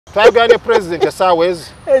twayogera ne president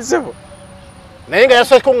esawezi Ezebo. naye nga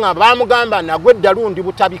yasooka ngamba bamugamba nagwe eddalundi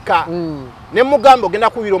butabika ne mugamba ogenda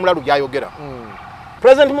kuwira omulalu gyayogera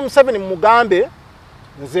president Museveni mugambe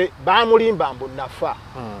nze bamulimba mbu nafa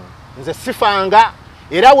nze sifanga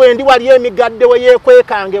era wendi wali emigadde we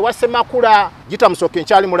yekwekange wasemakula Gitta Musoke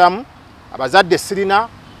nkyali mulamu abazadde sirina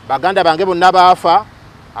baganda bange bonna baafa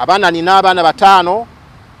abaana nina abaana bataano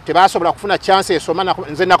tebasobola kufuna chance esoma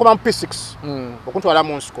nze nakoba mu P6 okuntwala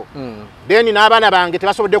mu nsiko then n'abaana bange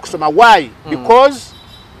tebasobodde kusoma why because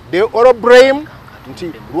they all blame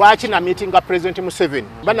nti lwaki na meeting ga president Museveni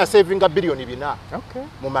bana saving a billion 4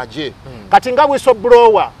 mu maje kati nga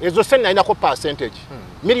whistleblower ezo sena inako percentage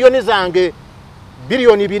milioni zange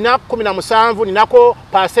bilioni 417 ninako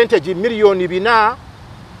percentage milioni 4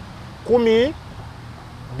 10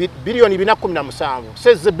 bilioni 417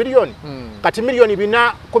 seze bilioni kati milioni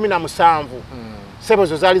 417 sebo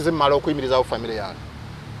zali zimala okuyimiriza family yange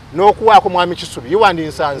n'okuwaako mwami Kisubi yiwandi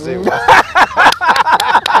nsanze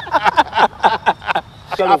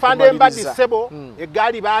afande mbadi sebo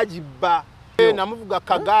egali bajibba namuvuga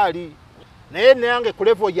kagali naye nange ku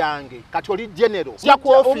level yange kati oli general ya ku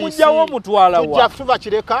office omujjawo mutwala wa tujja kutuva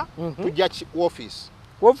kireka tujja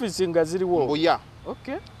office nga ziriwo mbuya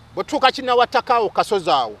okay botuka kina watakao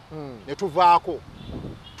kasozaawo ne tuvaako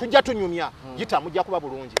tujja tunyumya Gitta mujja kuba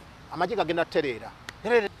bulungi amaji gagenda terera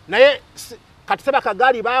naye kati seba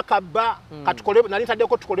kagali bakabba katukole nali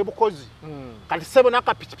taddeko tukole bukozi kati sebo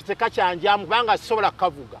nakapitipite kacyanjamu banga sobola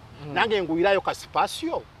kavuga nange nguyirayo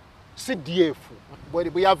kasipasio CDF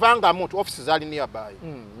bwe yavanga muntu office zali nearby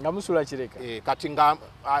ngamusula kireka kati nga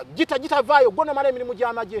Gitta vayo gona mala emirimu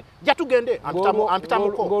gy'amaje jatugende ampita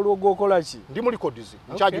muko ngolwo gokola ki ndi mu records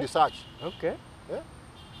charge research okay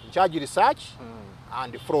charge research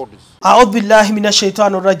and frauds. A'udhu billahi minash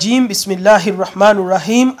shaitanir rajim. Bismillahir rahmanir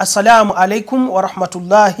rahim. Assalamu alaikum wa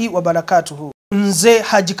rahmatullahi wa barakatuhu. Nze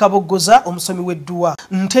Haji Kabogoza omusomi w'edduwa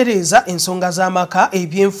ntereza ensonga z'amaka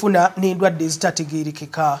ebyenfuna n'endwadde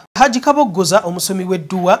ezitategeerekeka. Haji Kabogoza omusomi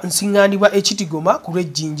w'edduwa nsiŋŋaanibwa Ekitigoma ku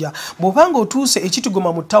Lwejjinja. Bw'obanga otuuse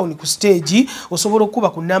Ekitigoma mu town ku stage osobola okuba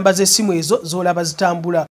ku nnamba z'essimu ezo z'olaba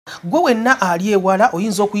zitambula. Gwe wenna ali ewala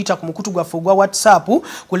oyinza okuyita ku mukutu gwaffe ogwa WhatsApp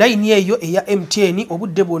ku line eyo eya MTN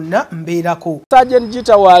obudde bwonna mbeerako.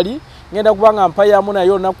 SGT.GITTA wali ngenda kubanga mpayamu naye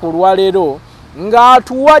olunaku olwaleero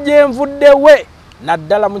ng'atuwa gye nvuddewe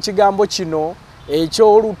naddala mu kigambo kino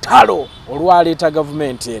eky'olutalo olwaleeta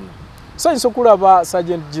gavumenti eno. Sayinza okulaba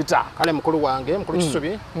SGT.GITTA. Kale mukulu wange mukulu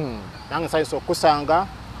Kisubi nange sayinza okusanga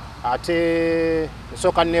ate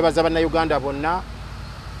nsooka neebaza bannayuganda bonna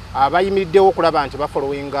abayimiriddewo okulaba nti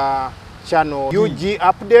bafollowinga channel UG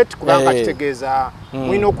update kubanga kitegeeza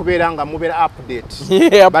mwina okubeera nga mubeera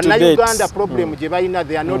update bannayuganda problem gye balina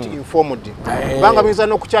they are not informed kubanga biyinza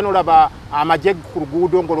n'okucyanula amagye ku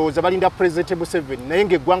luguudo ngolowooza balinda president Museveni naye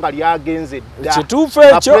ng'eggwanga lyagenze dda kituufu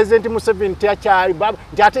ekyo president Museveni teyakyali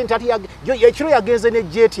nti ate ekiro yagenze ne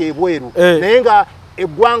jeti ebweru naye nga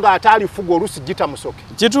eggwanga atalifuga oluusi Gitta Musoke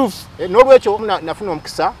kituufu n'olwekyo nafuna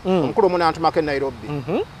omukisa omukulu omu n'antumako e Nairobi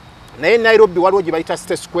naye Nairobi waliwo gye bayita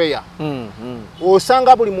State Square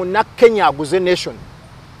osanga buli munnakenya aguze nation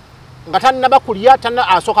nga tannaba kulya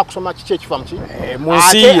asooka kusoma kiki ekifa muki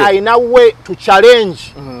ate ayina we to challenge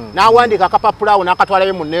n'awandiika akapapula awo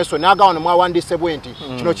n'akatwalayo mu neso n'aga wano mwawandiise bwe nti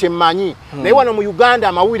kino kye mmanyi naye wano mu Uganda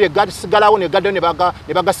amawulire gasigalawo ne gaddayo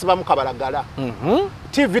ne bagasibamu kabalagala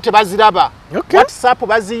TV tebaziraba WhatsApp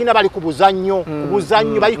baziyina bali ku buzannyo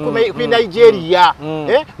bali ku Nigeria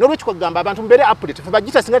n'olwekyo kugamba abantu mbere update fe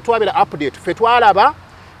Gitta singa twabera update fe twalaba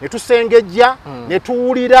ne tusengejja ne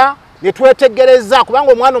tuwulira ne twetegereza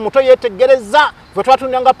kubanga omwana omuto yetegereza fe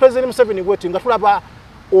twatundanga president Museveni bweti nga tulaba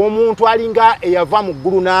omuntu alinga eyava mu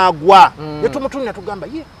ggulu n'agwa ne tumutunira tugamba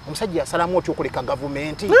ye omusajja yasalamu otyo okuleka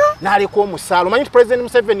gavumenti n'aleka omusaalo manyi president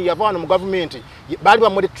Museveni yava wano mu gavumenti bali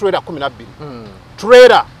bamuli trailer 12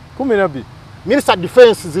 trailer 12 Minister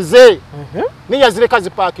Defense zize niyazireka zi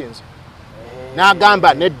parkings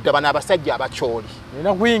n'agamba nedda bana abasajja abakyoli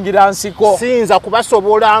nina kuyingira nsiko sinza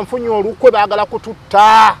kubasobola nfunye olukwe baagala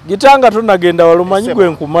kututta Gitanga tunagenda walumanyi gwe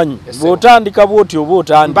nkumanyi bw'otandika bw'oti oba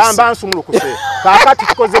otandise mbamba nsumulukuse kaakati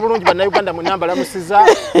tukoze bulungi bannayuganda mu namba lamusiza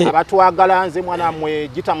abatwagala nze mwana mmwe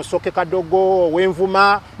Gitta Musoke Kadogo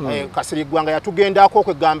w'envuma Kasirigwanga yatugendako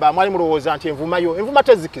okwegamba mwali mulowooza nti envuma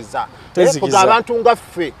tezikiza abantu nga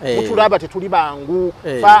ffe mutulaba tetuli bangu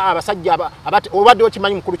fa abasajja obadde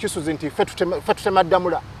okimanyi mukulu Kisuzi nti ffe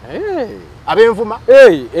tutemaddamula ab'envuma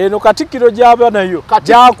eno Katikkiro gy'aba nayo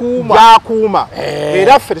gyakuuma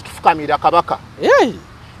era ffe tetufukamira kabaka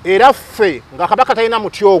era ffe nga kabaka talina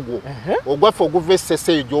muti ogwo ogwaffe oguva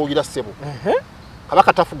essese gy'oyira ssebo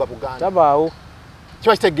kabaka tafuga Buganda tabaawo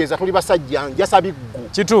kiba kitegeeza tuli basajja njasa biggu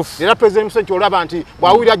kituufu era president Museveni olaba nti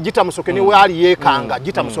bwawulira Gitta Musoke ne wali yeekanga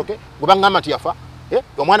Gitta Musoke gwe bagamba nti yafa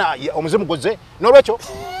omwana omuzimu goze n'olwekyo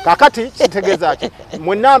kakati kitegeeza ki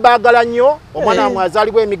mwenna mbaagala nnyo omwana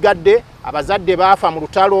mwazaalibwa emigadde abazadde baafa mu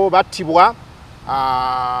lutalo battibwa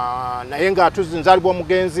naye nga tuzinzaalibwa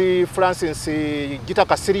omugenzi Francis Gitta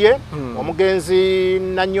Kasirye omugenzi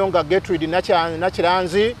Nanyonga Gertrude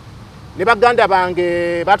Nakiranzi ne baganda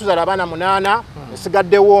bange batuzaala abaana 8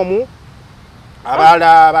 esigaddewo omu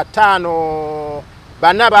abalala 5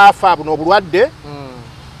 bana baafa buno obulwadde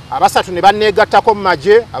abasatu ne banneegattako mu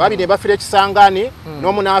magye ababiri ne bafiira ekisangani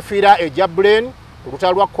n'omu n'afiira ejjabuleni ku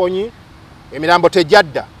lutalo lwa Konyi emirambo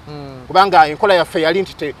tejjadda kubanga enkola yaffe yali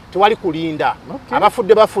nti tewali kulinda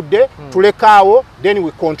bafudde tulekaawo then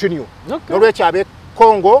we continue n'olwekyo ab'e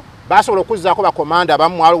Congo basobola okuzzaako bakomanda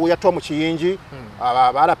abamu waliwo yatta mu kiyingi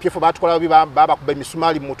RPF batukola babakuba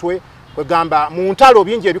emisumaali mu mutwe kwegamba mu ntalo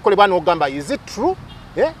bingi ebikolebwa n'ogamba is it true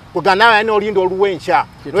kugana naye n'olinda oluwenkya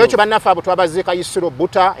n'olwekyo bannaffe abo twabaziika Isiro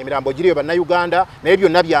Buta emirambo giriyo bannayuganda naye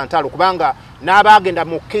byonna bya ntalo kubanga n'abaagenda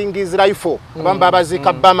mu King's Rifle abamu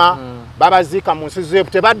babaziika Bama babaziika mu nsi zeebu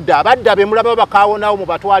tebadda bemulaba bakaawonawo mu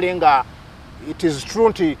batwale nga it is true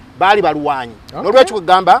nti baali baluwanyi n'olwekyo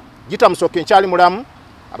kugamba Gitta Musoke nkyali mulamu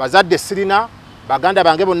abazadde sirina baganda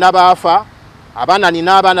bange bonna baafa abaana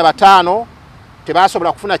nina abaana 5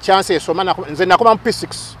 tebasobola kufuna chance esoma nze nakoba mu P6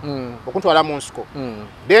 okuntwala mu nsiko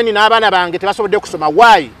then n'abaana bange tebasobodde kusoma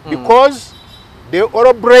why because they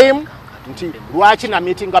all blame nti lwaki na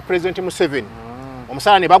meeting ga President Museveni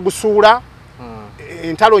omusala ne bagusuula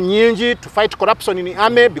entalo nyingi to fight corruption in the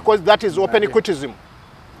army because that is open criticism.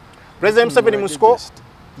 President Museveni Musco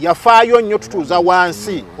yafaayo nnyo tutuuza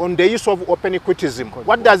wansi on the use of open criticism.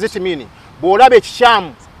 What does it mean? Bw'olaba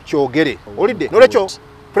ekikyamu kyogere olidde n'olwekyo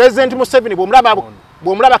President Museveni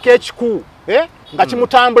bw'omulaba k'ekiku nga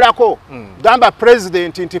kimutambulako gamba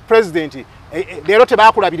president nti president leero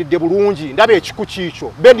tebakulabiridde bulungi ndaba ekiku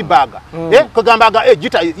kiikyo bendibaga kagambaga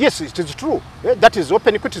Gitta yes it is true that is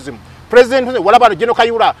open criticism. President walaba General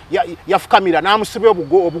Kayura yafukamira n'amusibe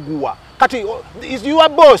obuguwa kati is your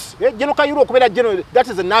boss General Kayura okubeera general that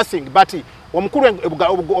is nothing but omukulu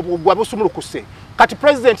obugwa busumulukuse kati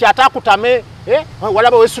president atakutame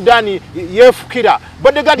walaba we Sudani yefukira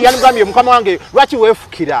bodyguard yanugambye mukama wange lwaki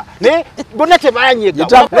wefukira ne bonna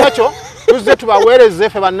tebanyega lwakyo tuzze tubaweereze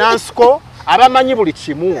ffe bannansko abamanyi buli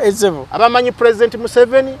kimu abamanyi President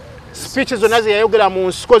Museveni speeches zonna ze yayogera mu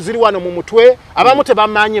nsiko ziri wano mu mutwe abamu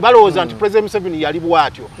tebamanyi balowooza nti President Museveni yali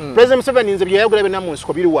bwatyo President Museveni nze bye yayogera byonna mu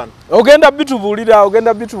nsiko biri wano ogenda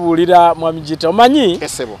bitubuulira mwami Gitta omanyi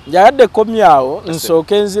njayadde komyawo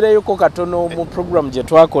nsooke nzireyoko katono mu program gye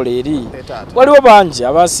twakola eri waliwo bangi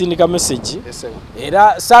abasindika message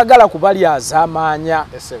era saagala kubalyazaamaanya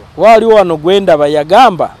waliwo wano gwendaba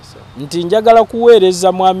yagamba nti njagala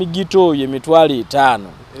kuweereza mwami Gitta oyo emitwalo 5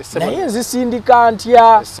 naye nzisindika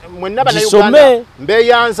ntya gisome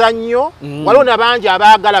mbeyanza nnyo waliwo nabangi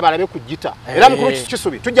abaagala balabe ku Gitta era mukulu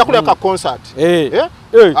kisubi tujja kuleka concert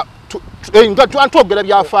nga twogera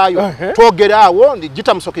byafaayo twogeraawo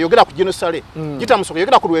Gitta Musoke yogera ku Jenosale Gitta Musoke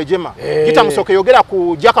yogera ku Lwejema Gitta Musoke yogera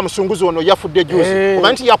ku Jaka Musunguzi ono yafudde juzi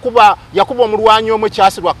kuba nti yakuba omulwanyi omwe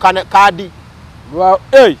kyasirwa kaadi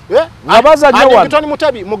abaza nyo Gitoni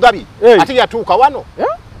Mutabi Mugabi ate yatuuka wano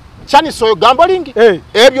chani soyo gambling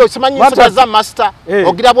ebyo simanyi nsaza master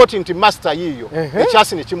ogira boti nti master yiyo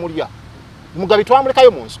ekyasi ne kimulya Mugabi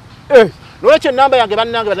twamulekayo munsi n'olwekyo namba yange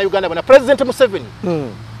bannange bana Uganda bana President Museveni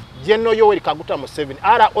General Yoweri Kaguta Museveni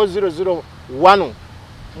RO001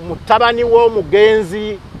 mutabani wo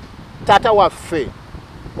mugenzi tata waffe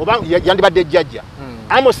oba yandibadde jjajja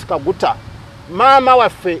Amos Kaguta mama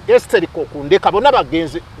waffe Esther Kokundeka bonna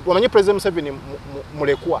bagenzi omanyi President Museveni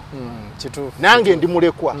mulekwa kituufu nange ndi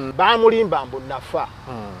mulekwa bamulimba mbu nafa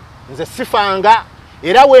nze sifanga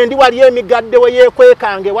era wendi wali emigadde we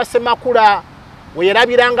yekwekange wasemakula we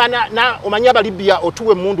yarabiranga na omanyi abalibya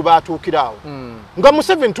otuwe mundu batuukirawo nga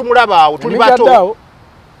Museveni tumulaba tuli bato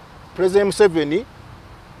President Museveni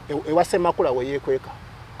ewasemakula we yekweka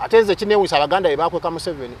ate nze kinewisa abaganda ebakweka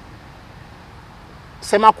Museveni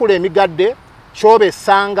semakula emigadde chobe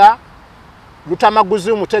sanga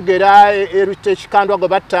lutamaguzi mutegera ekikandwa go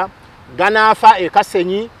batta ganafa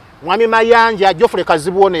ekasenyi mwami Mayanja Jofre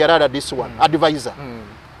Kazibuone yarada this one advisor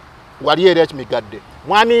wali ere migadde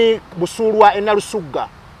mwami Busulwa Enalusugga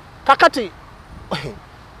kakati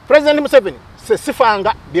President Museveni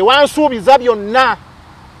sifanga byewansuubiza byonna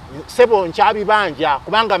sebo nchabi banja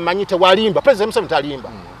kubanga mmanyite walimba President Museveni talimba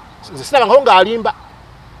sirabanga nga alimba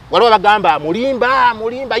waliwo bagamba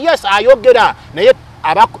mulimba yes ayogera naye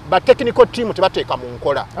ba technical team tebateeka mu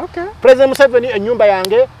nkola. Okay. President Museveni ennyumba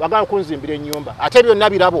yange wagamba kunzimbira ennyumba. Ate byonna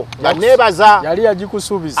birabo. Nga nebaza. Yali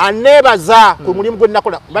agikusuubiza. Anebaza ku mulimu gwe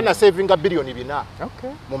nakola bana savinga bilioni 4. Okay.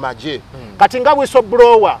 Mu maje. Kati nga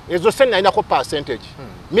whistleblower ezo sena inako percentage.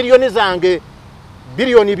 Milioni zange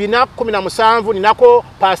bilioni 417 ninako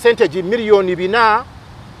percentage milioni 4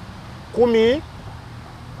 10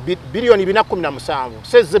 bilioni 417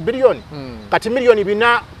 seze bilioni kati milioni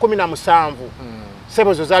 417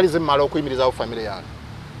 sebo zo zali zimala okuyimiriza o family yange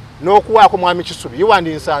n'okuwaako mwami Kisubi yiwandi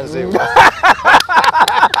nsanzeewo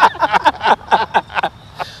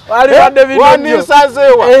wandi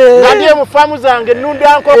nsanzeewa nga ndiye mu faamu zange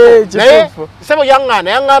nnunda nkoko naye sebo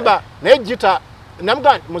yaŋŋamba naye Gitta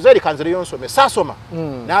namugamba Muzeeri kanzire yonsome saasoma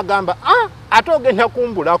n'agamba ate ogenda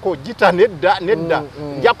kumbulako Gitta nedda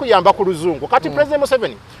nja kuyamba ku luzungu kati President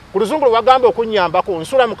Museveni ku luzungu lwagamba okunyambako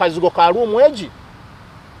nsula mu kazigo ka lumweji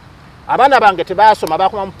abaana bange tebaasoma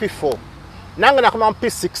bakoma mu P4 nange nakoma mu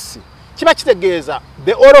P6 kiba kitegeeza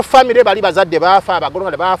the oral family bali bazadde baafa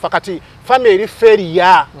abagolonga baafa kati family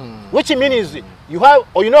failure which means you have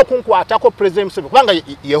oyina okunkwatako President Museveni kubanga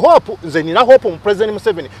ye hope nze nina hope mu President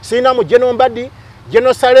Museveni sina mu General Mbadi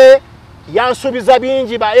Genosale yansubiza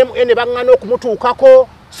bingi ba MN bangana okumutuukako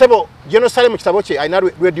sebo Genosale mu kitabo kye ayina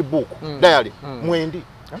read book diary mwendi.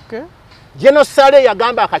 Okay. Genosale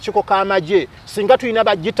yagamba akachiko ka maje singa tuyina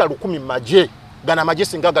ba Gitta 10 maje gana maje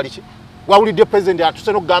singa galichi wawulidde president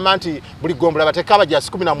atuseno kugamba nti buli gombola bateka abaja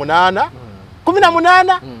 18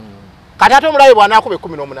 18 kati ate omulabe bwanaakube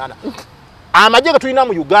 18 amaje gatuyina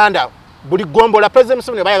mu Uganda buli gombola president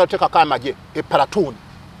Museveni bayaga teka ka maje e platoon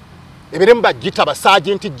ebiremu ba Gitta ba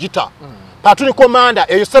sergeant Gitta patuli komanda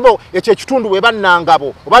eyo sebo ekye kitundu we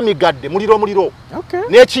bannangabo oba migadde muliro okay.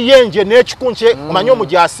 N'ekiyenje n'ekikunche omanyo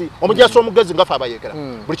omujasi omugezi ngafa abayekera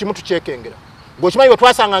buli kimu tukyekengera ng'okimanyi we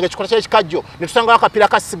twasanganga ekikola ky'ekikajjo ne tusanga akapira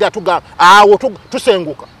kasiga tuga awo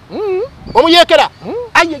tusenguka omuyekera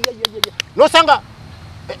n'osanga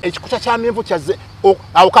ekikuta kya menvu kyaze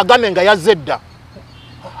awo Kagame nga yazedda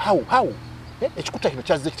how ekikuta kino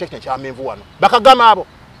kyaze kya menvu wano bakagama abo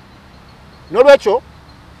n'olwekyo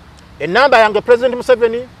enamba yange President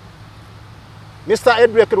Museveni Mr.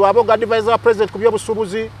 Edrick Lwaboga advisor president kubyo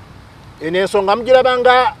busubuzi enensonga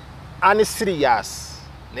mugirabanga ani serious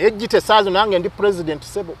naye Gitta sazo nange ndi president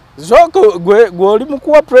sebo zoko gwe oli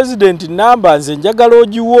mukuwa president namba nze njagala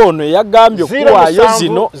ogiwono yagambye kuwayo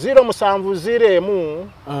zino 070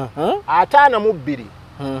 52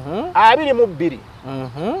 22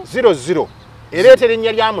 00 eretere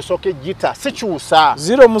nya lya Musoke Gitta sikyusa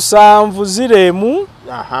 070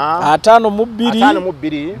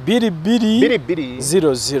 52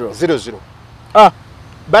 22 00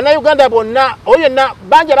 bana Uganda bonna oyo na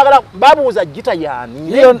banja bagala babuuza Gitta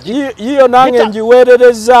yani iyo nange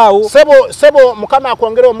njiwererezaawo sebo mukama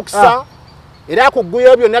akwongera omukisa era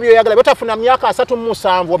kuguyo byo nabyo yagala botafuna myaka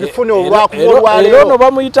 37 obifune olwakubulwale ero no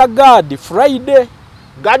bamuyita God Friday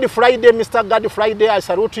Mr. God Friday I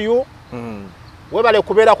salute you webale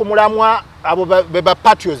kubeera ku mulamwa abo beba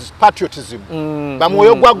patriotism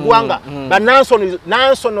bamwoyo gwa gwanga ba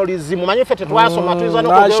nationalism manyi fete twasoma tuiza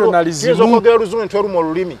nokogera oluzungu ntwerumu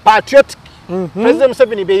olulimi patriotic President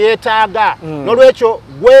Museveni beyetaaga n'olwekyo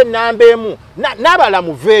gwe nambemu n'abala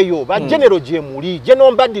muveeyo ba general gyemuli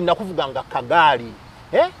General Mbadi nakuvuganga kagaali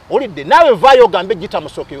olidde nawe vaayo gambe Gitta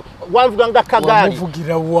Musoke wanvuganga kagaali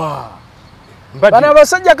wamuvugira wa bana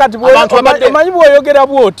abasajja kati amanyi bwoyogera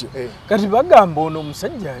bwotyo kati bagamba ono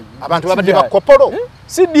omusajja abantu babadde bakopolo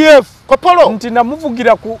CDF kopolo nti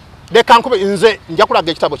namuvugira ku leka nkube nze nja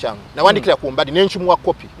kulaga ekitabo kyange nawandikira ku Mbadi nenkimuwa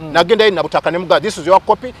copy nagenda ina butaka nemuga this is your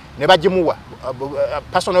copy ne bagimuwa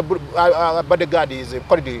personal bodyguard is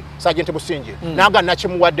called Sergeant Businje naga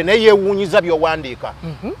nakimuwadde naye yewunyiza byowandika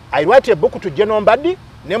I write a book to General Mbadi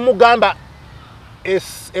nemugamba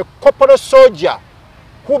is a corporal soldier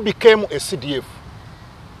who became a CDF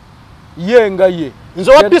yenga ye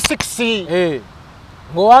nzo wa P6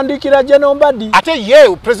 ngowandikira General Mbadi ate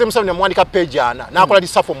ye President Museveni amwandika page ana nakola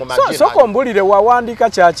lisafo mu magina so kombulire wawandika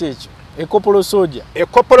kyaki ekyo a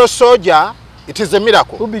corporal soldier it is a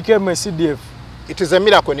miracle who became a CDF it is a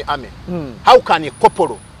miracle in army how can a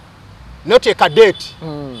corporal not a cadet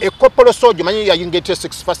a corporal soldier many ya yinga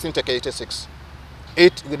 86 first intake 86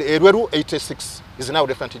 Erweru 86 is now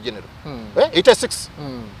Lieutenant General 86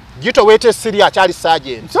 Gitta wete Syria chali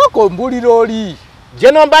sergeant soko mbulira oli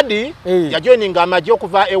General Mbadi yajoininga amaje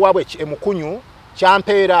okuva ewabwe emukunyu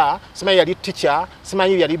kyampeera simanyi yali teacher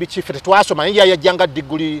simanyi yali chief twasoma yajjanga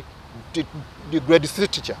degree grade 3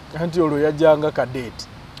 teacher anti olwo yajjanga cadet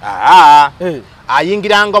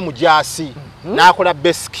ayingiranga mujasi nakola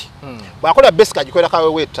basic bwakola basic agikwera kawe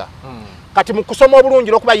weta kati mu kusoma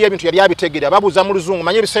obulungi okuba ye ebintu yali abitegera babuuza mu luzungu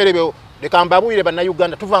manye ebiseera ebyo leka mbabuulire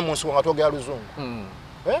bannayuganda tuva mu nsiko nga twogera luzungu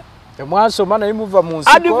temwasoma naye muva mu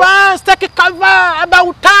nsiko advance take cover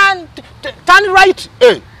about turn right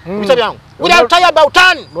bisa byangu without tie about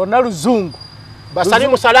turn lona luzungu basali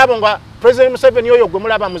musalabo nga President Museveni oyo gwe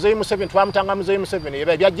mulaba Muzeyi Museveni twamutanga Muzeyi Museveni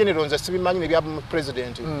ebya general nze sibimanyi ne bya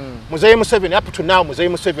president Muzeyi Museveni up to now Muzeyi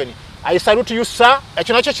Museveni I salute you sir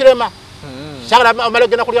ekyo nakyo kirema shagala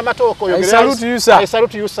amalogena kulya matoko I salute you sir I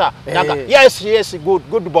salute you sir nanga yes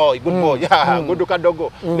good boy yeah good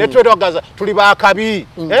kadogo netwe gaza tuli bakabi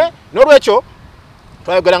nolwekyo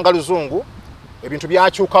twayogera nga luzungu ebintu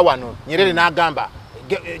byakyuka wano Nyerere n'agamba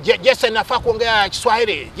jese nafa kuongea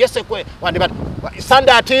Kiswahili jese kwe wande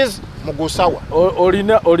standards mugusawa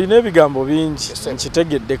olina ebigambo bingi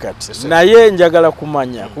nkitegedde kati naye njagala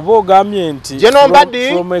kumanya kuba ogambye nti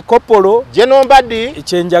from a couple genombadi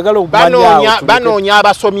ekyenjagala okumanya banoonya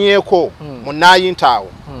abasomyeko mu nayintawo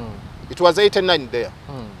it was 89 there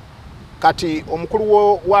kati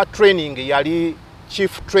omukulu wa training yali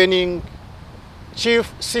chief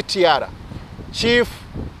CTR chief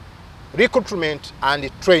recruitment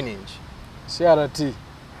and training CRT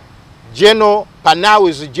General Panawe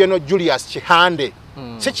is General Julius Chihande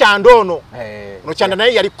si Chandono no Chanda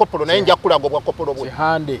naye yali kopolo naye nja kulago bwa kopolo bwe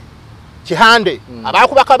Chihande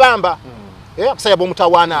abakuba kabamba akusaya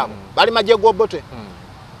bomutawana abo bali maje gobote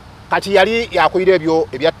kati yali yakoyire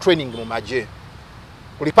ebya training mu maje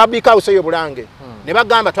ku Republic House yo Bulange ne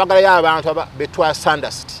bagamba twagala ya abantu betwa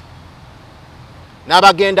Sandust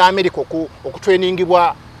n'abagenda America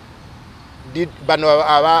okutrainingibwa bano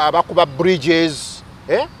abakuba bridges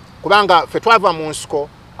kubanga fe twava mu nsiko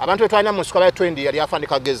abantu betwalina mu nsiko aba 20 yali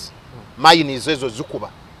afandika gezi mine zezo zikuba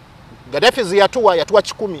Gaddafi ziyatuwa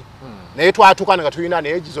 10 naye twatukana nga tuyina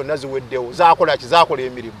ne zonna ziweddewo zakola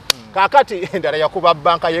emirimu kakati endala yakuba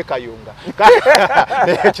banka yekayunga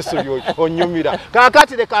ekisuyo onyumira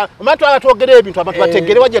kakati leka abantu abatwogera ebintu abantu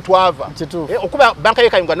bategerewa gye twava okuba banka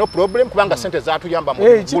yekayunga no problem kubanga sente zatuyamba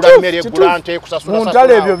mu gula mmere gulante kusasula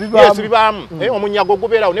yes bibamu omunyago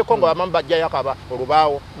gubeerawo ne Kongo bamamba bajja yakaba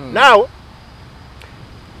olubaawo now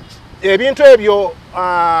ebintu ebyo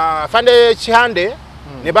Fande Chihande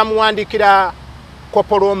ne bamuwandikira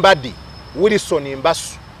Kopolombadi Wilson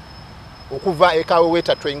Mbasu okuva ekawe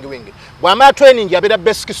weta training wing bwama training yabera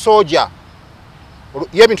basic soldier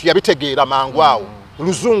yebintu yabitegeera mangwawo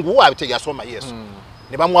luzungu abitegera soma yesu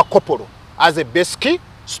ne bamwa kopolo as a basic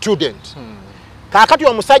student kakati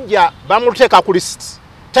omusajja bamuteka ku list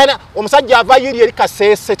tena omusajja ava yiri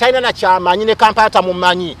kasese tena na kyamanyi ne kampata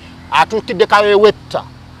mumanyi atukidde kawe weta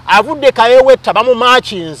avudde kawe weta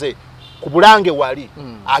bamumachinze ku Bulange wali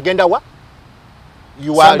agenda wa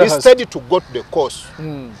you are listed to go to the course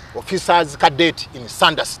officers cadet in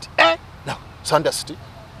Sandust no Sandust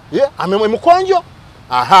amemwe mukonjo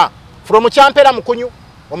from champera mukunyu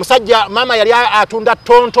omusajja mama yali atunda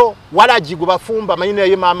tonto walaji gubafumba manyine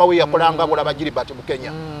ye mama we yakolanga bola bagiri bati mu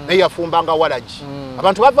Kenya naye yafumbanga walaji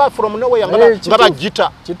abantu bava from nowhere ngaba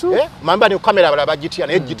jita mamba ne kamera bala bajitia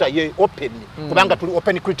naye jita ye open kubanga tuli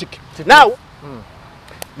open critic now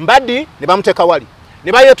mbadi ne bamuteka wali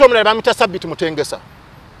ne bayeto omulala bamita Sabiti Mutengesa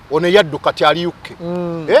ono yadduka tyali yuke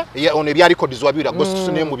ono byali kodizwa bira ghosts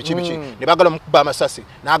ne mu bichi ne bagala mukuba amasasi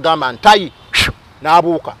n'agamba ntayi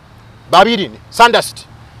n'abuuka babiri ne Sandust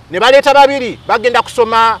ne baleta babiri bagenda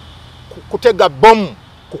kusoma kutega bomb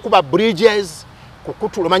kukuba bridges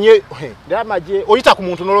kukutula manye ndamaje oyita ku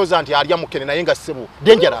muntu noloza nti alya mukene naye nga sebu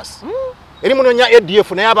dangerous eri munonya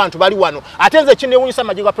ADF naye abantu bali wano atenze kine wunyisa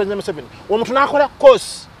majiga ga President Museveni omuntu nakola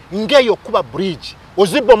course ngeyo kuba bridge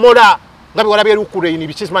ozibomola ngabe wala bye lukure ni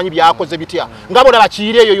bikimanyi byakoze bitya ngabo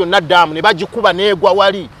labakire eyo yonna damu ne bagikuba negwa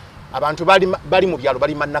wali abantu bali mu byalo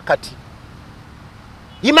bali manakati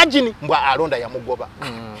imagine mbwa alonda ya mugoba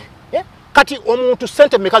kati omuntu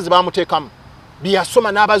sente mekazi bamutekamu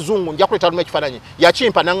byasoma n'abazungu nja kuleta lume kifananyi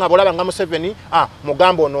yakimpa nangabo laba nga Museveni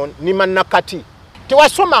mugambo no ni manakati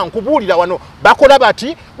tewasoma nkubulira wano bakola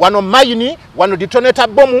bati wano mayini wano detonator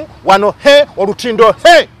bomu wano olutindo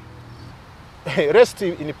rest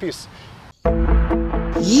in peace.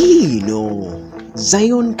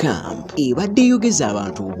 Zion Camp ebadde yogeza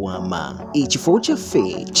abantu obwama ekifo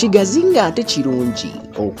kyaffe kigazi ng'ate kirungi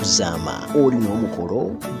okuzaama olina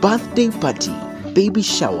omukolo birthday party baby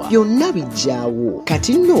shower byonna bijjaawo.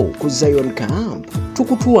 Kati nno ku Zion Camp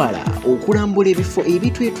tukutwala okulambula ebifo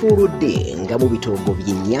ebitwetoolodde nga mu bitongo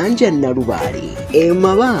by'ennyanja Nalubaale,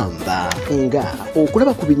 Mabamba, nga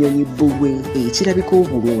okulaba ku binyonyi bbulwe ekirabika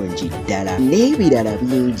obulungi ddala n'ebirala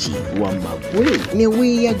bingi Wamagwe ne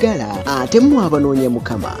weeyagala. Ate mmwe abanoonya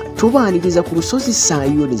Mukama tubaaniriza ku lusozi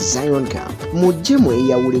Sayoni Zion Camp mujje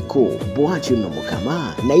mweyawuleko, bw'atyo nno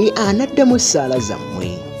Mukama naye anaddamu essaala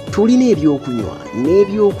zammwe. Tulina ebyokunywa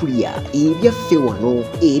n'ebyokulya ebyaffe wano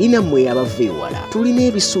eri nammwe abava ewala. Tulina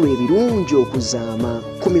ebisuwa ebirungi okuzaama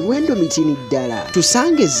ku miwendo mitini ddala.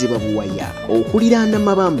 Tusange Ziba Buwaya okuliraana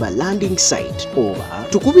Mabamba landing site, oba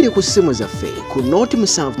tukubire ku ssimu zaffe ku nooti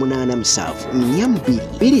 787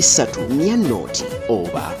 422 3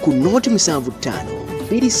 oba ku nooti 75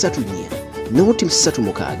 234 nooti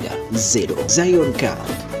 360. Zion Camp,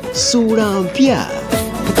 ssuula mpya.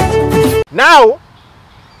 Now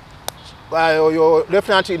your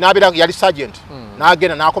lieutenant nabira yali sergeant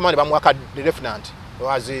nagenda nakomande bamwaka lieutenant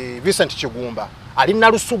was Vincent Kigumba ali na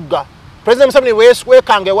Lusugga. President Museveni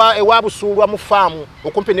wekange ewa Busulwa mu farm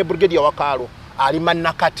okumpi ne brigade ya Wakalo ali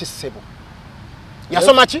manakati sebo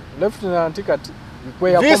yasoma ki lieutenant kati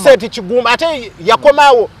Kwe yakoma Vincent Kigumba ate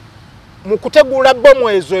yakomawo mu kutegula bomu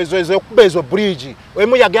ezo kubezo bridge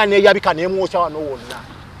emu yagana yabika ne muocha wano wonna.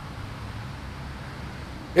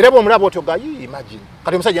 Erebo omulabo otoga imagine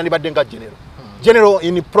kati omusajja ndibadde nga general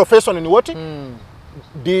in profession in what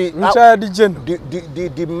the retired general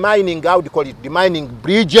the mining, how do you call it, the mining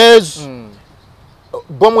bridges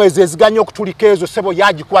bomu eziziganya okutulika ezo sebo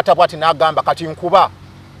yagikwata bwati nagamba kati nkuba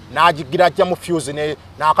nagigira ajja mu fuse ne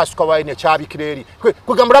nakasuka wayi ne kyabikira eri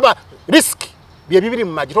kugamba risk bye bibiri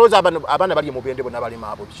mu maji toza abana bali mu bende bona bali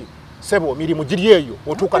mabo biki sebo mirimu giri eyo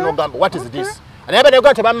otuka nogamba what is this anabe ne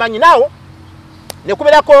gante bamanyi nawo ne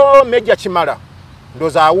kuberako Meja Kimala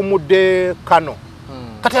ndoza awumudde Kano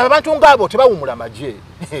kati abantu ngabo tebawumula maje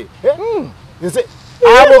nze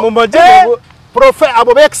abo mu maje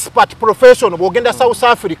abo expert professional bogenda South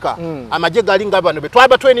Africa amaje gali ngabo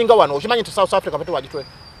betwaba training wano okimanyi to South Africa betu wagitwe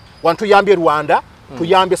wantu yambye Rwanda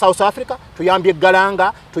tuyambye South Africa tuyambye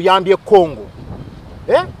Galanga tuyambye Congo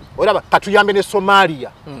olaba katuyambye ne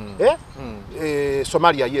Somalia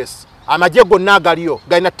Somalia yes amaje gonna galiyo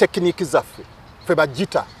galina technique zaffe feba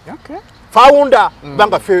JITTA okay founder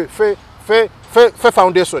banga fe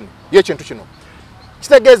foundation yekintu kino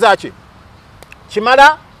kitegeza ki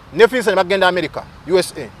Kimala ne Vincent bagenda America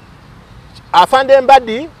USA afande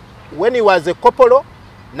Mbadi when he was a couple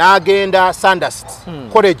na agenda Sandhurst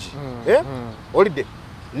college holiday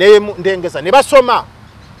ne ndengeza ne basoma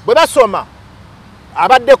bwe basoma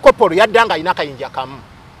abadde couple yaddanga ina kayinja kamu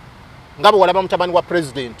ngabo walaba mutabani wa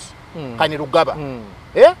president Kani Rugaba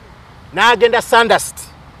na agenda Sandhurst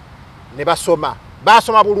ne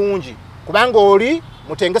basoma bulungi kubanga oli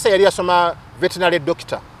mutengesa yali asoma veterinary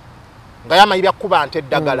doctor nga yamayibya kuba ante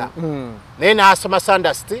eddagala naye n'asoma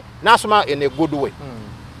Sandhurst n'asoma in a good way.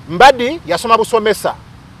 Mbadi yasoma busomesa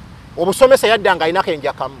obusomesa yaddanga ayina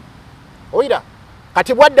kenja kamu oyira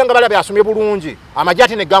kati bwaddanga balabe asomye bulungi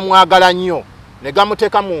amajati ne gamwagala nnyo ne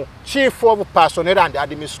gamuteeka mu chief of personnel and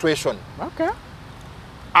administration. Okay.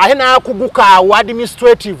 Ahe na kuguka wa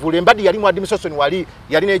administrative Mbadi yali mu administration wali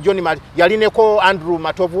yali ne John yali ne ko Andrew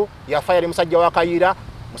Matovu ya fire musajja wa Kayira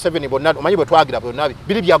Museveni bonna omanyi bwe twagira bonna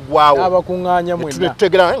bili byagwawo abakunganya mwena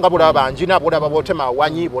tutegera ngabula banjina boda babotema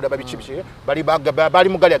wanyi boda babichibishi bali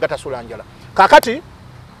mugali agata sulanjala kakati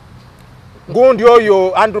ngundi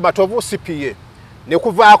oyo Andrew Matovu CPA ne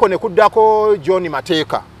kuvaako ne kuddako John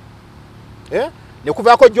Mateka ne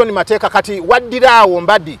kuvaako John Mateka kati waddirawo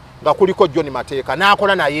Mbadi nga kuliko John Mateka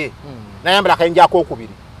nakola naye nayambala kayinjako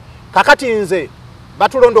okubiri kakati nze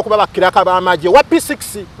batulondo okuba bakiraka bamaje wa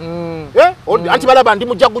P6 anti balaba ndi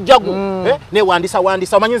mujagu ne wandisa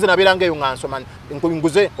omanyinze naberanga eyo ngansoma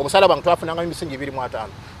nkuinguze obusala bwangu twafunanga emisingi 25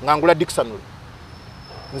 ngangula Dickson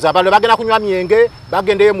nze abalo bagenda kunywa myenge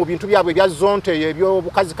bagendeye mu bintu byabwe bya zonte ebyo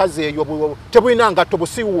bukazi eyo tebuyina ngato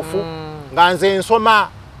busiwufu nganze nsoma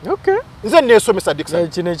okay nze nesomesa Dickson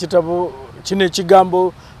kine kitabo kine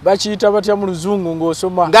kigambo bakiyita batya mu luzungu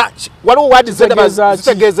ng'osoma nga waliwo wadi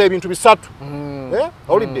zitegeza ebintu bisatu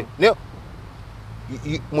holiday ne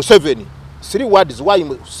Museveni 3 words why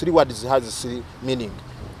 3 words has 3 meaning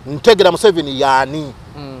ntegera Museveni yani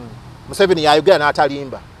Museveni yayogera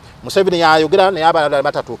n'atalimba Museveni yayogera naye abana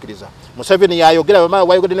batatukiriza Museveni yayogera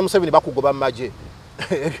wayogera ne Museveni bakugoba maje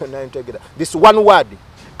ebyo na ntegera this one word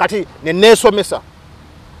kati ne nesomesa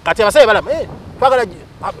kati abasaye bala twagala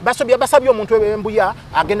basabye omuntu embuya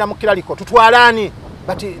agenda mu kiraliko tutwalani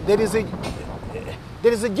but there is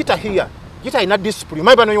a JITTA here JITTA ina discipline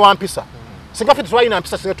maybe no wampisa singa fit try ina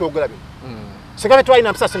mpisa singa togera bi singa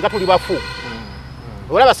twalina mpisa singa tuli bafu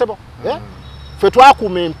olaba sebo fe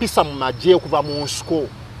twakuuma empisa mu magye okuva mu nsiko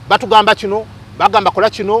batugamba kino bagamba kola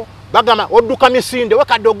kino bagamba odduka misinde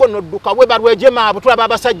wekadde nodduka we balwejema abo tulaba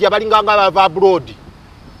abasajja balinganga bava abroad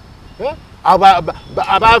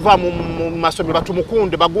abava mu masomero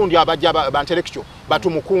batumukunde bagundi abajja ba intellectual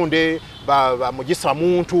batumukunde mugisa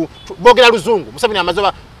muntu bogera luzungu Museveni amaze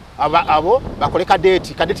abo bakoleka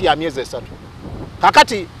kadeti ya myezi 3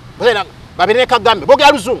 kakati babirene Kagame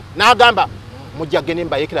bogera luzungu n'agamba mujja gene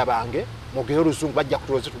mbayekera bange mogera luzungu bajja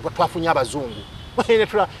kutoze twafunya abazungu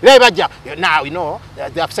now you know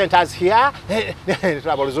they have sent us here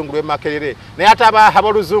traba luzungu lwe makerere naye ataba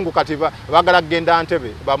abaluzungu kati bagala genda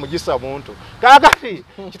Ntebe bamugisa muntu kakati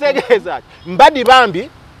kitegeeza Mbadi Bambi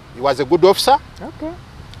he was a good officer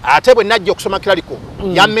ate bwe najja okusoma kiraliko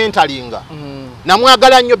ya mentalinga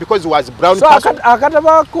namwagala nnyo because he was brown person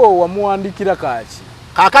akatabako wamuwandikira kaki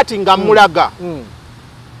kakati nga mulaga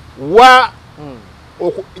wa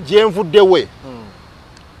jenvuddewe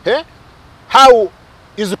how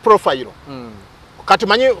is profile kati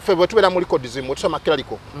manyi febo tubera muri codizimu tusoma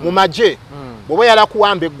kiraliko mu maje bobo yala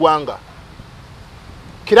kuwambe gwanga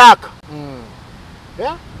kiraka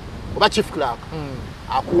oba chief clerk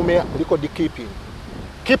akume record keeping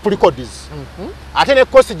keep records ate ne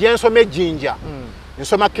course jensome jinja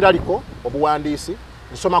nsoma kiraliko obuwandiisi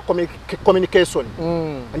nsoma communication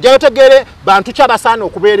njayo tegere bantu kyabasana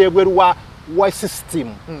okubeera ebweru wa system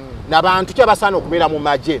na bantu kyabasana okubeera mu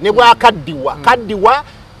maje ne bwa kaddiwa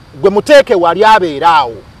gwe muteeke wali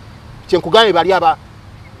abeeraawo kyenkugambye bali aba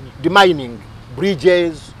the mining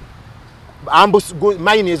bridges ambus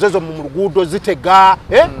mining ezo mu luguudo zitega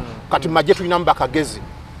kati maje tulina mu bakagezi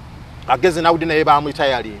agezi nawudi naye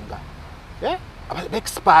bamutayalinga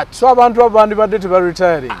expert so abantu abandi badde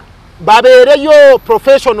tebaretiring babeereyo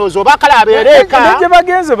professionals obakala abeereka nje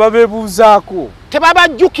bagenze babebuuzaako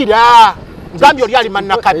tebabajjukira ngambye oli ali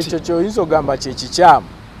mannakati ekyo kyoyinza ogamba kyekikyamu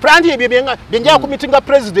Prandi ebyo byenjala kumitinga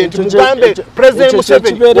president mugambe president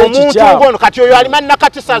Museveni omuntu ngono kati oyo ali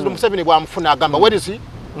mannakati sazo Museveni bwamufuna agamba where is he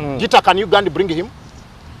Gitta can you go and bring him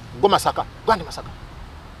go Masaka gandi Masaka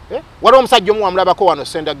wali omusajja omu wamulabako wano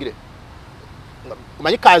Sendagire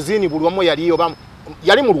manyi kazini buli wamu yali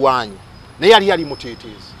mu Lwanyi naye yali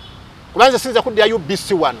mutiitiizi kubanza sinza kuddirayo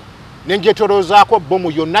UBC1 nenjetolozaako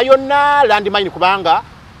bomu yonna landmine kubanga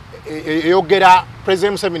eyogera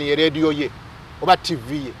president Museveni ye radio ye oba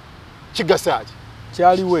TV ye kigasaaki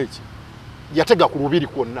kyaliwo eki yatega ku lubiri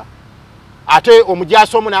kwonna ate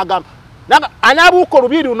omujjaso omu n'agamba anaabuuka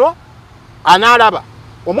olubiri luno anaalaba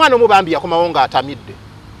omwana omubambi yakomawo nga atamidde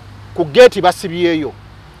ku geeti basibyeyo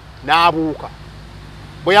n'abuuka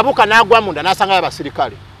bwe yabuuka n'agwa munda n'asangayo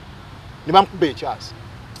abasirikale ne bamukuba ekyasi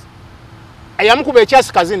eyamukuba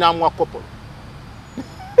ekyasi kazi n'amuwa kopolo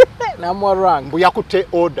n'amuwa rangi mbu yakutte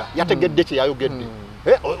order yategedde kye yayogedde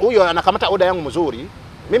huyo anakamata order yangu mzuri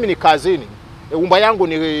mimi ni kazini umba yangu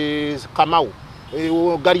ni Kamau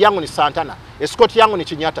gari yangu ni Santana escort yangu ni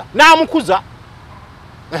Chinyata namukuza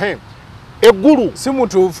eguru si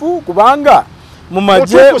mutufu kubanga mu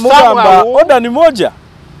maje mugamba order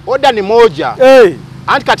ni moja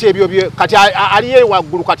anti kati ebyo kati aliye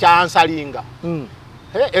waguru kati ansalinga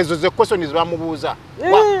ezo ze question zibamubuuza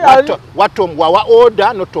watomwa wa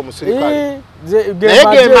order not omusirikale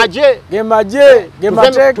gemaje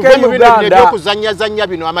Uganda kuzanya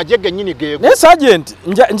bino amaje genyini gego ne sergeant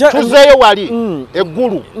tuzeyo wali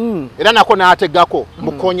eggulu era nako naategako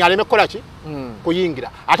mukonya aleme kola ki kuyingira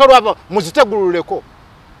ate olwava muzitegululeko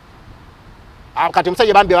kati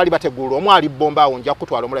musajja bambi bali bategulula omwali bomba awo nja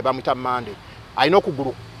kutwala omulabe bamuyita Mande alina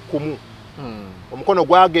okugulu kumu omukono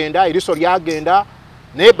gwagenda iriso lyagenda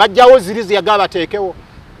ne bajjawo zirizi yagaba bateekewo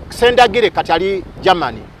Sendagire kati ali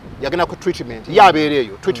Germany yagenda ku treatment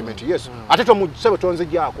yabeereyo treatment yes ate to musebe tonze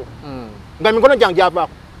jako nga mikono jange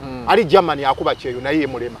avako ali Germany akuba kyeyo naye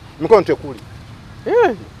mulema mikono tekuli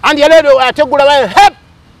andi yaledo ategula bae hep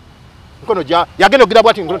mikono yagenda ogira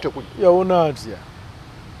bwati mikono tekuli yaona atya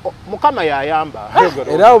mukama yayamba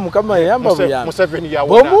era mukama yayamba buyamba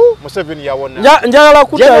Museveni yawona njagala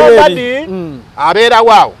kutayeri abeera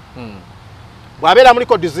waawo bwabera muri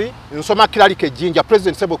kodizi nsoma kiralike jinja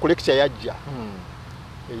president sebo collecture yajja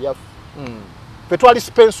petwali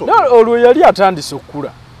Spencer olwo yali atandise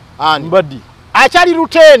okula Mbadi achali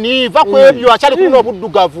ruteni va kwebyo achali kuno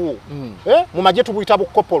obuddugavu mu majetu buyita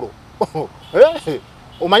bukopolo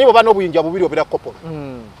omanyi boba no buyinja bubiri obera kopolo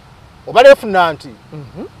oba lieutenant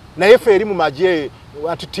na efe eri mu maje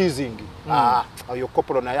anti teasing ayo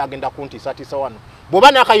kopolo na yagenda kunti satisa wano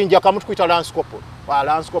boba nakayinja kamutu kuita lance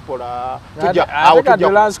kopolo tujja awo tujja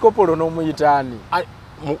lance kopolo no muyitani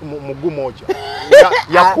mguu moja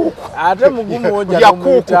ya kuku ate mguu moja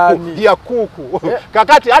ya kuku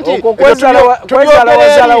kakati anti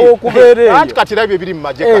kwezala wokubere anti kati labye biri mu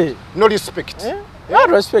maje no respect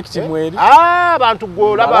respect mweri abantu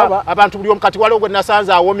golaba abantu buli omukati wale ogwe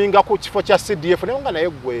nasanza awominga ku kifo kya CDF nenga naye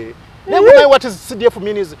gwe Never what is CDF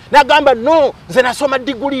means. Nagamba no, nze nasoma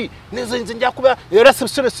degree. Nze nja kuba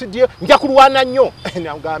reception CDF nja kulwana nnyo.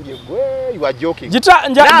 Nagambye gwe you are joking. Jita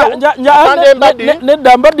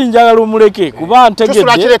nedda mbadde njagala omuleke kuba ntegedde.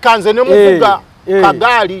 Tusula kireka nze ne muvuga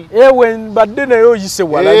kagali. Ewe mbadde nayo yise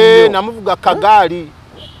wala nnyo. Namuvuga kagali.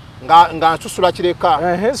 Nga tusula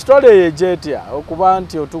kireka. Story yejetya okuba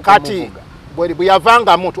nti otuka muvuga. Bwe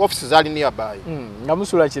yavanga muntu office zali nearby nga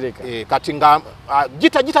musula kireka kati nga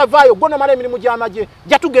jita vayo gona mara emirimu gyamaje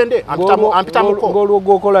jatugende ampita muko ngolo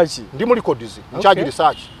gokola ki ndi mu records in charge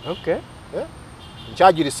research in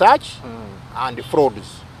charge research and frauds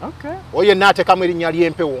oye nate kamwe erinya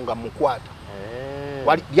lyempewo nga mukwata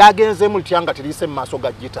wali yagenze mu tyanga tilise maso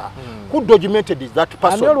ga jita who documented is that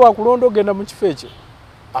person ani lwa kulondo genda mu kifeche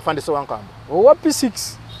afande se wankamba owa P6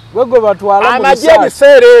 Wego batwala mu amajeni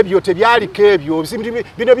sere ebyo tebyali kebyo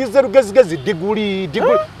bino bize rugezigezi diguli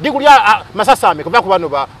masasame kuva kubano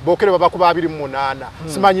ba bokere babakuba 28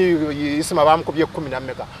 simanyi isima bamukubye 10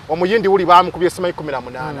 meka omuyindi uli bamukubye simanyi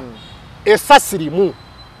 18 esasirimu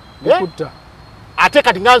bikuta ate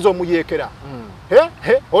kati nganzo omuyekera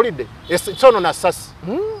holiday sono na sasi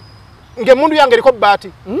nge mundu yange liko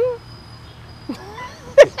bati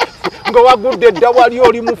ngo wagudde dawali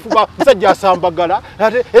oli mufuba musajja asambagala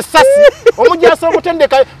ate esasi omujasa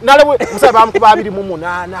omutendeka nalewe musaba bamukuba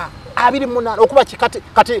 28 okuba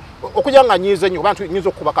kati okujanga nyize nnyo abantu nyizo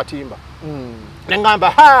okuba katimba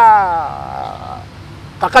nengamba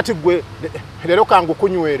kakati gwe lero kangu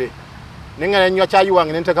kunywere nengana nnyo chayi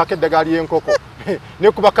wange nenteka keddagali enkoko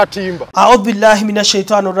nekuba katimba a'udhu billahi minash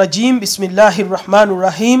shaitanir rajim bismillahir rahmanir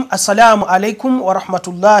rahim assalamu alaikum wa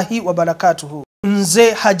rahmatullahi wa barakatuh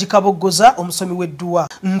Nze Haji Kaboggoza omusomi w'edduwa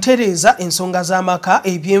ntereza ensonga z'amaka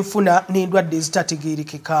ebyenfuna n'endwadde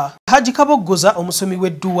ezitategeerekeka. Haji Kaboggoza omusomi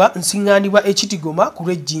w'edduwa nsiŋŋaanibwa Ekitigoma ku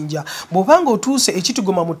Lwejjinja. Bw'obanga otuuse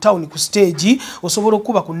Ekitigoma mu ttawuni ku stage osobola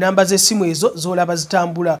okuba ku nnamba z'essimu ezo z'olaba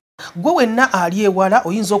zitambula. Gwe wenna ali ewala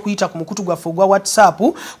oyinza okuyita ku mukutu gwaffe ogwa WhatsApp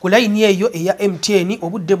ku layini eyo eya MTN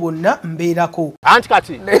obudde bwonna mbeerako. Anti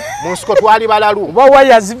kati mu nsiko twali balalu. Oba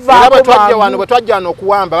waya zivaako bwe twajja wano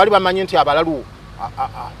okuwamba bali bamanyi nti abalalu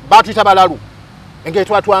batuyita balalu engeri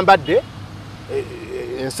twatwambadde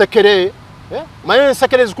ensekere maye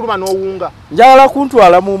ensekere zikuluma n'owunga njagala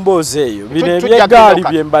kuntwala mu mboozi eyo bino ebyeggaali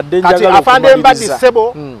bye mbadde njagala kati afande mbadde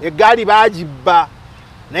sebo eggaali baagibba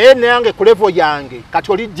naye nange ku level yange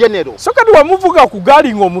kati oli general so kati wamuvuga ku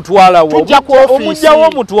gaali ng'omutwala wo omujjawo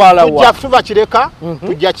omutwala wa tujja tuva kireka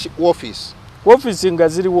tujja office nga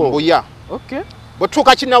ziriwo mbuya bwe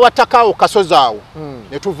tuuka kinawattakaawo kasozaawo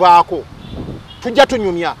ne tuvaako tujja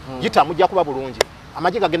tunyumya jita mujja kuba bulungi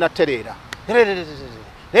amaji gagenda terera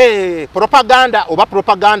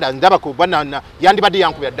propaganda ndaba ku bana yandibadde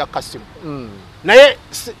yankubya ddaka simu naye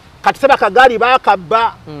kati seba kagali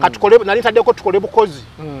bakabba katukole nali taddeko tukole bukozi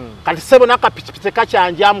kati sebo nakapitipite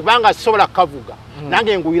kakyanja mubanga sobola kavuga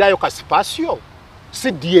nange nguyirayo ka spatio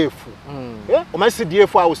CDF omanyi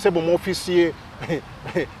CDF awo sebo mu office ye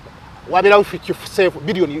wabira ufikifu save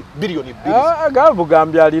bilioni gabu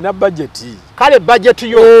gambya alina budget kale budget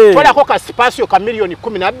yo tola ko ka spatio ka milioni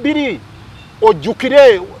 12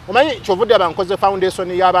 ojukire omanyi chovude abankoze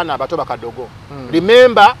foundation y'abana abato bakadogo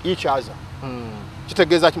remember each other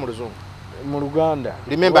kitegeza ki mu luzungu mu Luganda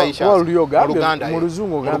remember each other mu Luganda mu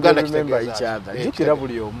luzungu gamba remember each other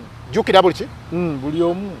jukira buli ki buli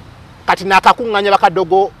omu kati nakakunganya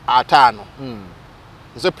bakadogo 5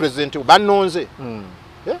 nze president banonze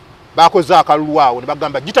bakoze akalulwawo ne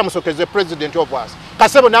bagamba jita musokeze president of us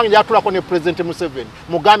kasebo nange yatulako ne president Museveni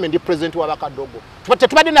mugambe ndi president wa bakadogo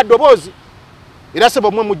tubadde na dobozi era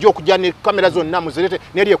sebo mwe mujjo okujja ne kamera zonna muzirete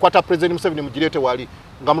neri ekwata president Museveni mugirete wali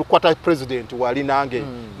nga mukwata president wali nange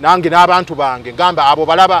n'abantu bange ngamba abo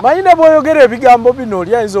balaba mayina boyogera ebigambo bino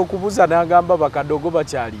oli ayinza okubuza n'agamba bakadogo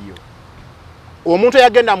bakyaliyo omuntu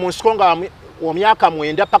yagenda mu nsiko omyaka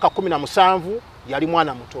 9 paka 17 yali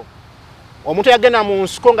mwana muto omuntu yagenda mu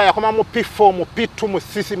nsiko nga yakoma mu P4 mu P2 mu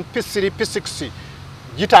P3 P6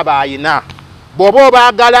 gitabayina bobo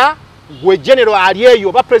bagala gwe general ali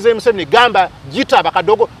eyo ba president Museveni gamba gita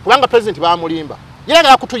bakadogo kubanga president bamulimba yali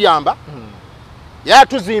akutuyamba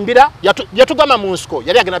yatuzimbira yatugama mu nsiko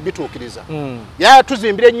yali agenda bitukiriza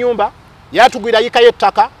yatuzimbira ennyumba yatugwira yika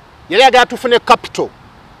yettaka yali agenda tufune capital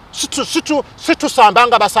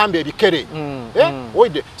situsambanga basamba ebikere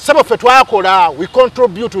oide sebo fe twakola we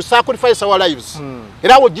contribute to sacrifice our lives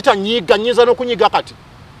era wo gita nyiga nyiza no kunyiga kati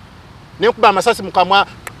nekuba amasasi mukamwa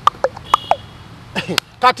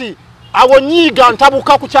kati awo nyiga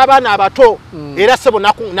ntabuka ku kyabana abato era sebo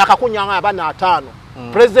nakakunyanga abana 5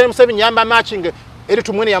 President Museveni yamba matching eri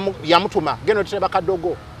tumwene yamutuma geno teba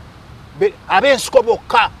kadogo abensko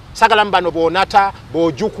bokka sagala mbano bonata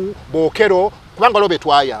bojuku bokero kubanga lobe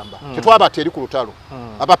twayamba tetwaba teri ku lutalo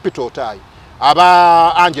aba Peter Otayi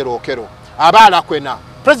aba Angelo Okero abala kwena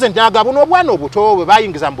President nagabuno obwana obuto bwe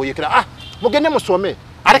bayingiza mbuyikira mugende musome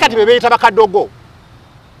arekati bebeyita bakadogo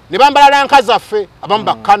ne bambala lanka zaffe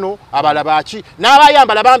abamba kano abalabachi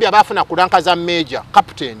n'abayambala bambi abafuna kulanka za major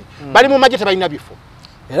captain bali mu maje tebalina bifo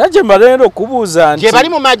era je mbalendo kubuza nti bali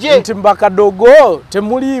mu maje nti mbakadogo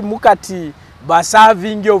temuli mukati ba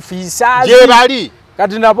serving officers je bali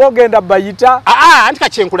kati nabo genda bayita anti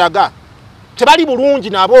kacyenkulaga tebali bulungi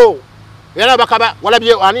nabo era bakaba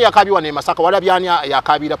walabye ani yakabiwa ne Masaka walabye ani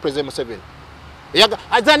yakabira President Museveni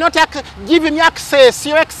as I not give me access,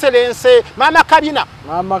 your excellency, Mama Kabina.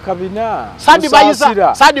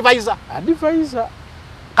 Advisor.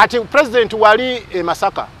 Kati President wali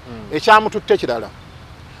Masaka. Echamu tutechidala.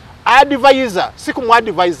 Advisor, siku mu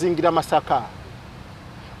advising gira Masaka.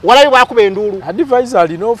 Walayi wakube nduru. Advisor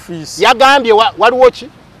ali no office. Yagambye wali wochi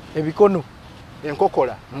ebikono.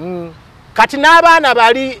 Enkokola. Kati n'abaana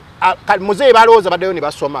bali muzeyi baloza badayo ne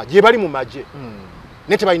basoma. Je bali mu maje.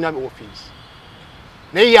 Nete balina office.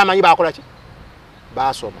 Naye amanyi bakola ki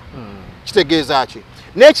basoma kitegeeza ki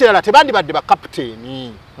n'ekirala tebandi badde ba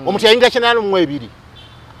captain omuntu yayingira kinalo mu 2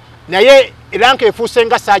 naye rank efuuse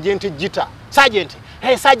nga SGT.GITTA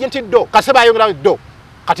Sergeant do kase bayongera do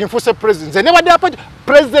kati nfuuse president ne wadde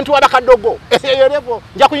president wa Kadogo level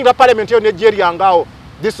nja kuyingira parliament yo Nigeria ngao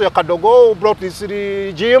this Kadogo brought this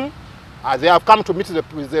regime as they have come to meet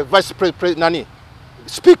the vice president nani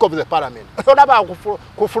speak of the parliament olaba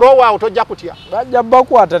ku flow out ojja kutya bajja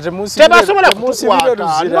bakwata temusibire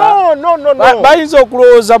no bayizo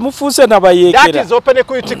okuloza mufuse nabayekera that is open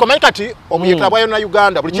equity communicate omuyekera bwayo na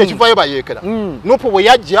Uganda buli kyekivayo bayekera nupu bwe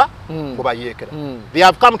yajja ngo bayekera they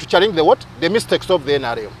have come to challenge the mistakes of the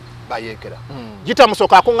NRM bayekera Gita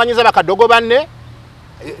Musoka akunganyiza bakadogo banne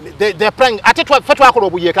they praying ate twakola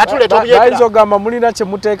obuyekera atuleta obuyekera bayizo gamba mulina kye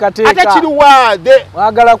muteekateeka ate kiriwa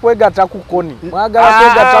mwagala kwegata ku koni mwagala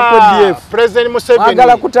kwegata ku DF President Museveni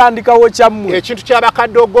mwagala kutandikawo kyammwe ekintu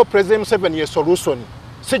ky'abakadogo President Museveni ye solution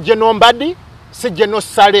si General Mbadi si General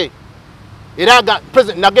Sale era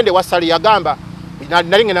President nagende wasali yagamba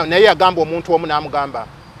nalinga naye yagamba omuntu omu namugamba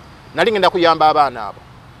nalinga ndakuyamba abaana abo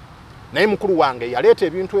naye mukuru wange yaleeta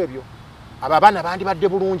ebintu ebyo abaana bandi badde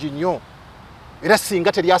bulungi nnyo era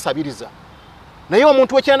singa teryasabiriza naye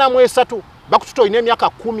omuntu wekyana mu 3 bakututo ine emyaka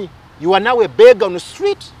 10 you are now a beggar on the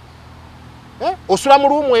street osula mu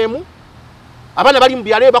room emu abana bali mu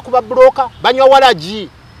byalo bakuba broker banywa walaji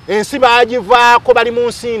ensi bagivaako bali mu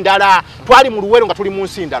nsi ndala twali mu luwero nga tuli mu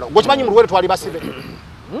nsi ndala ngo kimanyi mu luwero twali basibe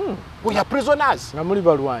we are prisoners nga muli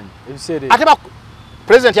balwanyi ebisere ate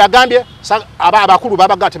president yagambye abakulu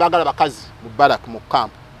babagate bagala bakazi mu barak mu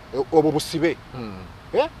camp obo busibe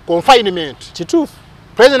confinement kituufu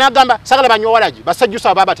president agamba sagala banywa walaji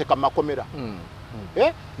basajjusa babateka mu makomera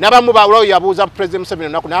nabamu bawo yabuuza President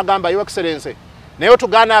Museveni naku nagamba your excellency naye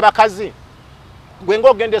tugana abakazi gwengo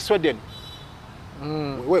ogende Sweden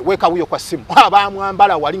weka wuyo kwa simu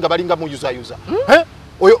abamwambala walinga balinga muyuza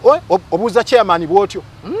oyo obuuza chairman bwotyo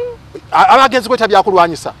abagenzi kweta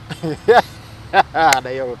byakulwanyisa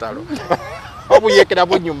naye olutalo obuyekera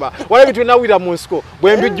bunyuma wala bitu nawira mu nsiko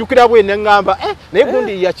bwe mbijjukira bwe nengamba naye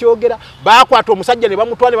gundi yakyogera bakwata omusajja ne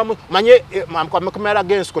bamutwale bamanye amakomera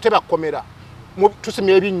gensko teba komera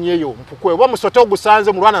tusimye ebinnyeyo mpukwe oba musota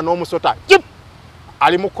ogusanze mulwana n'omusota jip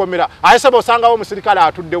ali mukomera ayesaba osangawo omusirikale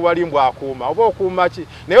atudde walimbu akuuma oba okuuma ki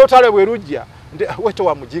naye otale bwe rujja weto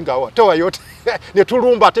wa mujinga wa towa yote ne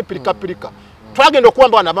tulumba ate pirika twagenda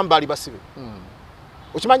okuwamba bana bambali basibe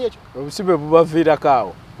ukimanye ekyo obusibe bubavira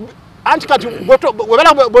kawo anti kati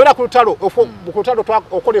bwebera ku lutalo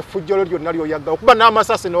okola effujjolo lyonna lyoyagga okuba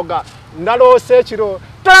n'amasasi noga nalose ekiro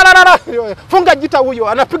funga Gita huyo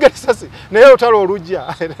anapiga risasi naye olutalo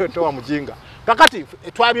olujja towa mujinga kakati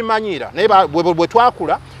twabimanyira naye bwe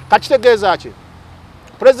twakula kakitegeeza ki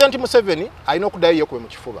President Museveni alina okudayo yekuwe mu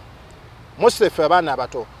kifuba Moslefe abaana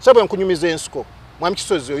abato so bwe nkunyumiza ensiko mwami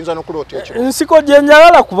kisozi oyinza n'okuloota ekiro ensiko gye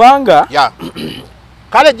njagala kubanga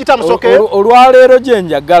kale Gita Musoke olwaleero gye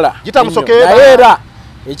njagala Gita Musoke naye era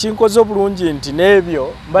ekinkoze obulungi nti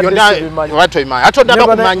n'ebyo mbadde sibimanyi tonaba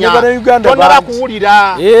kumanya tonaba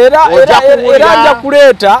kuwulira era nja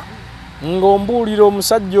kuleeta ng'ombuulira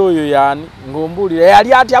omusajja oyo yani ng'ombuulira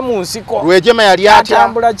yali atya mu nsiko Lwejema yali atya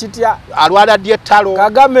atambula kitya alwala dye ttalo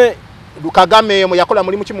Kagame yakola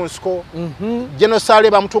mulimu ki mu nsiko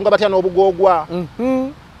Genosale bamutunga batya n'obugogwa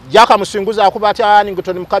Jaka musinguza akuba atya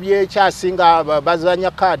Ningotoni mukabye kyasinga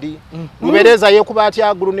bazanya kadi Mubereza yekuba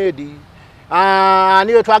atya grenade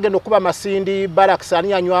niyo twagenda okuba masindi Barracks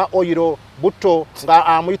ani anywa oyiro Butto nga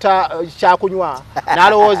amuyita kyakunywa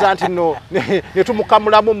nalowooza nti no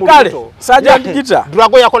netumukamulamu mu Butto SGT.GITTA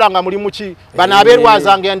Drago yakola nga mulimu ki bana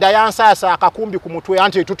aberwaza ngenda yansasa akakumbi ku mutwe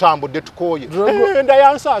anti tutambudde tukoye enda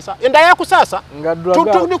yansasa enda yakusasa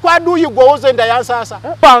tutudi kwa duyi goze enda yansasa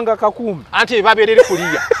panga kakumbi anti baberere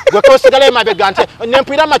kuliya gwe kosigale mabega anti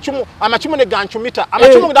nempira amachumu ne ganchumita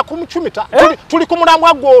amachumu nda kumuchumita tuli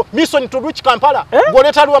kumulamwa go mission to reach Kampala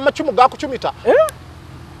goleta lwa amachumu gakuchumita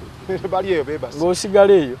baliyo bebas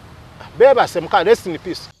ngosigaleyo bebas muka rest in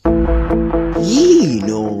peace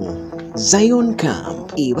yino Zion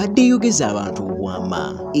Camp ebadde yogeza abantu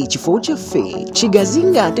obwama ekifo kyaffe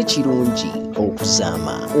kigazinga ate kirungi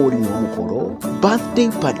okuzaama olina omukolo birthday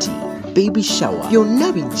party baby shower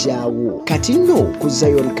byonna bijjaawo kati nno ku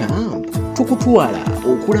Zion Camp tukutwala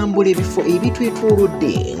okulambula ebifo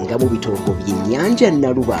ebitwetoolodde nga mu bitoogo by'ennyanja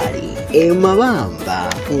Nalubaale emabamba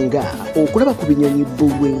nga okulaba ku binyonyi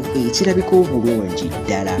bbulwe ekirabika obulungi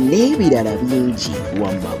ddala n'ebirala bingi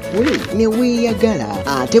wamagwe ne weeyagala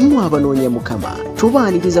ate mu abanoonya Mukama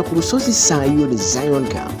tubaaniriza ku lusozi Sayoni Zion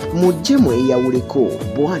Camp mujje mweyawuleko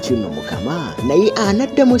bw'atyo nno Mukama naye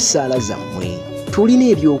anaddamu essaala zammwe tulina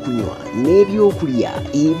ebyokunywa n'ebyokulya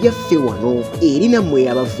ebyaffe wano eri nammwe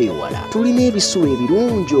abava ewala tulina ebisulo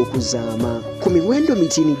ebirungi okuzaama ku miwendo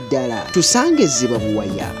mitini ddala tusange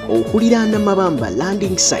Zibabuwaya okuliraana Mabamba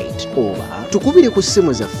landing site oba tukubire ku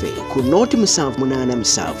ssimu zaffe ku nooti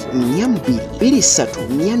 787 42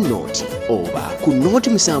 23 oba ku nooti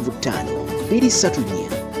 75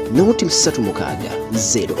 234 nooti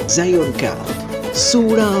 360 Zion Camp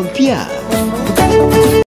suula mpya